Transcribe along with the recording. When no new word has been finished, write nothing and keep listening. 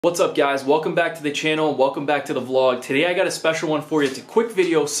What's up guys, welcome back to the channel and welcome back to the vlog. Today I got a special one for you. It's a quick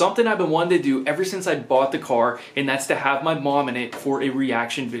video, something I've been wanting to do ever since I bought the car, and that's to have my mom in it for a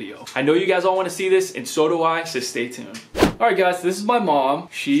reaction video. I know you guys all want to see this, and so do I, so stay tuned. Alright guys, this is my mom.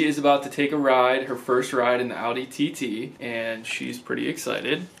 She is about to take a ride, her first ride in the Audi TT, and she's pretty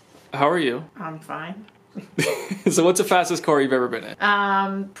excited. How are you? I'm fine. So what's the fastest car you've ever been in?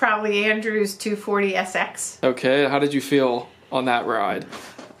 Probably Andrew's 240 SX. Okay, how did you feel on that ride?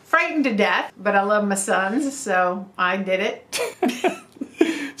 Frightened to death, but I love my sons, so I did it.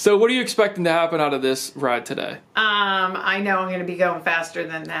 So what are you expecting to happen out of this ride today? I know I'm going to be going faster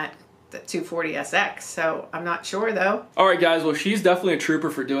than that 240 SX, so I'm not sure though. Alright guys, well she's definitely a trooper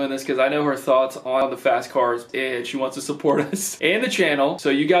for doing this because I know her thoughts on the fast cars and she wants to support us and the channel, so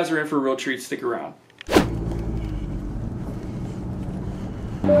you guys are in for a real treat. Stick around.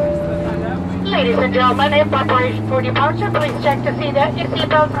 Ladies and gentlemen, in preparation for departure, please check to see that your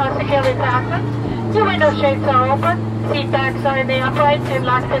seatbelts are securely fastened, your window shades are open, seat backs are in the upright and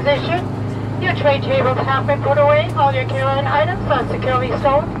locked position, your tray tables have been put away, all your carry-on items are securely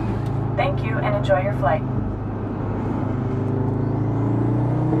stowed. Thank you and enjoy your flight.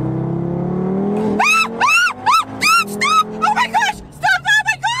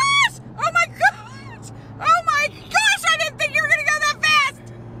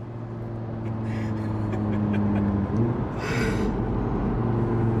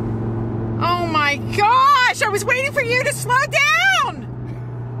 My gosh, I was waiting for you to slow down.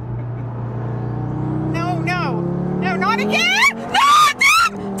 No, not again. No,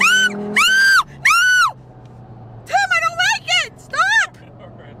 Tim, no. Tim, I don't like it. Stop.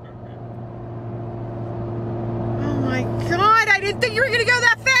 Oh my God, I didn't think you were gonna go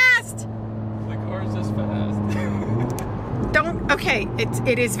that fast. The car's just fast. Okay,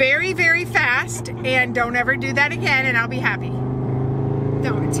 it is very, very fast, and don't ever do that again, and I'll be happy.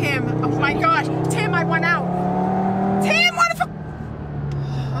 No, Tim, oh my gosh, Tim, I went out. Tim, what if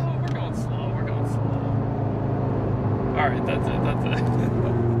Oh, we're going slow. Alright, that's it.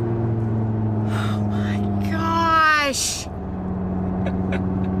 Oh my gosh.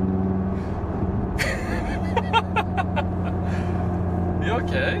 You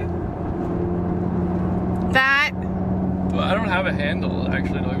okay? That... Well, I don't have a handle,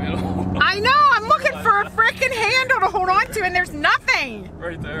 actually, to leave me alone. I know, I'm looking for a freaking handle to hold on to, and there's nothing.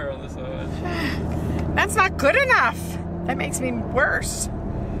 Right there on the side. That's not good enough. That makes me worse.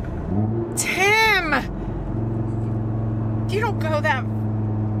 Tim, you don't go that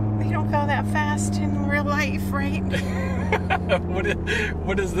fast in real life, right?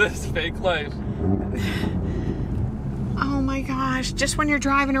 What is this? Fake life? Oh my gosh, just when you're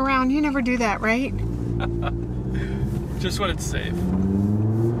driving around, you never do that, right? Just when it's safe.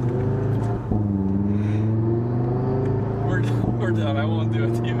 We're done. I won't do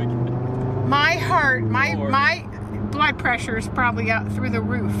it to you again. My heart, my blood pressure is probably up through the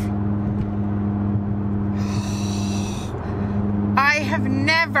roof. I have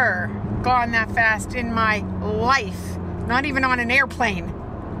never gone that fast in my life. Not even on an airplane.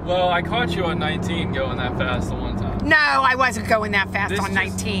 Well, I caught you on 19 going that fast the one time. No, I wasn't going that fast on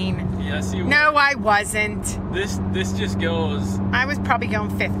 19. Yes, you were. No, I wasn't. This just goes... I was probably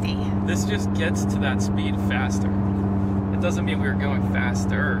going 50. This just gets to that speed faster. It doesn't mean we were going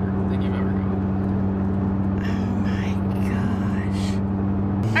faster than you've ever gone. Oh my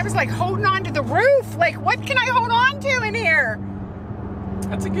gosh. I was like holding on to the roof. Like, what can I hold on to in here?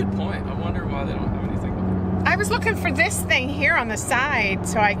 That's a good point. I wonder why they don't have anything on I was looking for this thing here on the side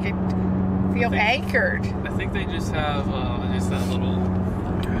so I could feel anchored. I think they just have just that little...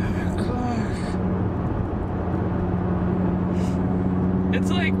 It's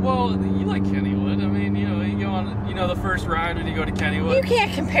like, well, you like Kennywood. I mean, you know, you go on, the first ride when you go to Kennywood. You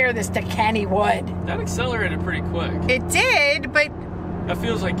can't compare this to Kennywood. That accelerated pretty quick. It did, but... That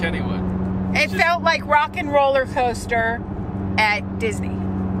feels like Kennywood. It felt like Rock and Roller Coaster at Disney.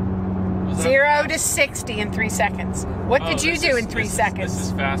 0 to 60 in 3 seconds. What did you do in 3 seconds? This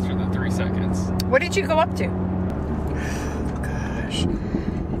is faster than 3 seconds. What did you go up to? Oh, gosh.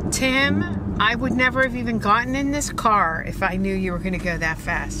 Tim, I would never have even gotten in this car if I knew you were going to go that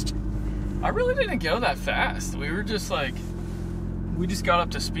fast. I really didn't go that fast. We were just like, we just got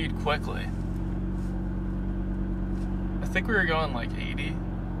up to speed quickly. I think we were going like 80,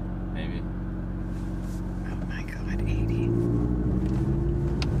 maybe. Oh my God, 80.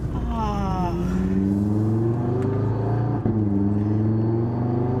 Oh.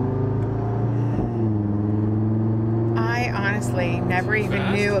 I honestly never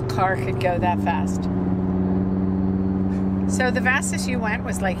even knew a car could go that fast. So the fastest you went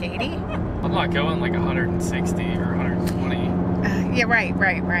was like 80? I'm not going like 160 or 120. Yeah, right.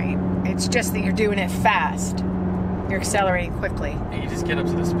 It's just that you're doing it fast. You're accelerating quickly. You just get up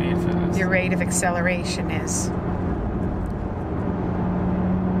to the speed fast. Your rate of acceleration is...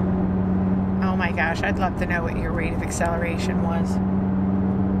 Oh my gosh, I'd love to know what your rate of acceleration was.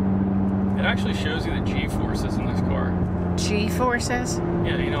 It actually shows you the G-forces in this car. G-forces?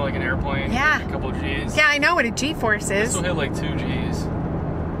 Yeah, you know, like an airplane. Yeah. A couple of G's. Yeah, I know what a G-force is. This will hit like 2 G's.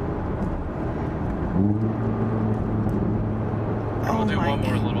 We'll do one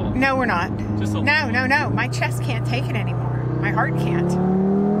more little. No, we're not. Just a no, little. no. My chest can't take it anymore. My heart can't.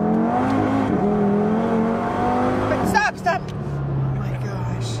 But stop. Oh my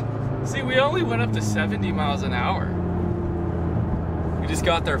gosh. See, we only went up to 70 miles an hour. We just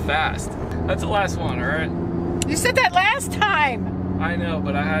got there fast. That's the last one, all right? You said that last time. I know,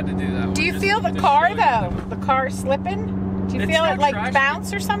 but I had to do that. Do you feel the car though? The car slipping? Do you feel it like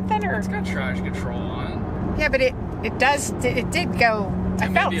bounce or something? Or it's got traction control on. Yeah, but it did go. I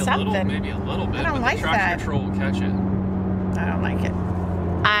felt something. Maybe a little bit. I don't but like the traction that. control will catch it. I don't like it.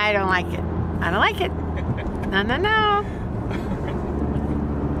 I don't like it. I don't like it. No.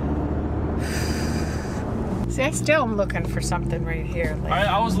 See, I still am looking for something right here. Like,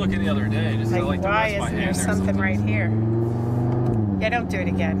 I was looking the other day. Just like to why rest my isn't hand there something right here? Yeah, don't do it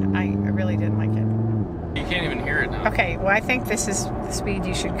again. I really didn't like it. You can't even hear it now. Okay, well, I think this is the speed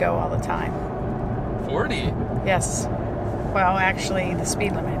you should go all the time. 40? Yes. Well, actually, the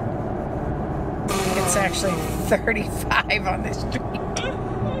speed limit. It's actually 35 on this street.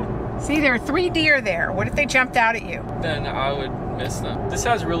 See, there are 3 deer there. What if they jumped out at you? Then I would miss them. This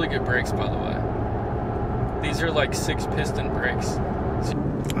has really good brakes, by the way. These are like 6-piston brakes. So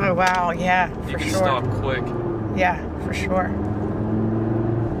Oh, wow, yeah, for sure. you can stop quick. Yeah, for sure.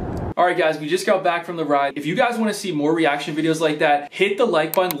 All right, guys, we just got back from the ride. If you guys want to see more reaction videos like that, hit the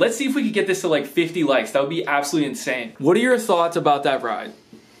like button. Let's see if we could get this to like 50 likes. That would be absolutely insane. What are your thoughts about that ride?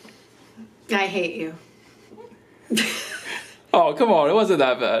 I hate you. Oh, come on. It wasn't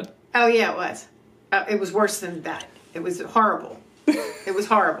that bad. Oh, yeah, it was. It was worse than that. It was horrible. It was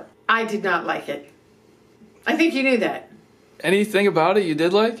horrible. I did not like it. I think you knew that. Anything about it you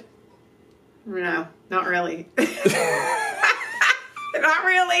did like? No, not really. Not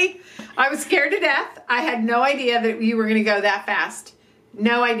really. I was scared to death. I had no idea that you were going to go that fast.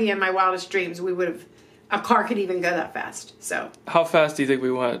 No idea in my wildest dreams a car could even go that fast. So. How fast do you think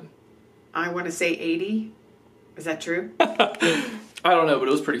we went? I want to say 80. Is that true? I don't know, but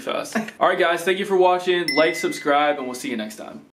it was pretty fast. All right, guys, thank you for watching. Like, subscribe, and we'll see you next time.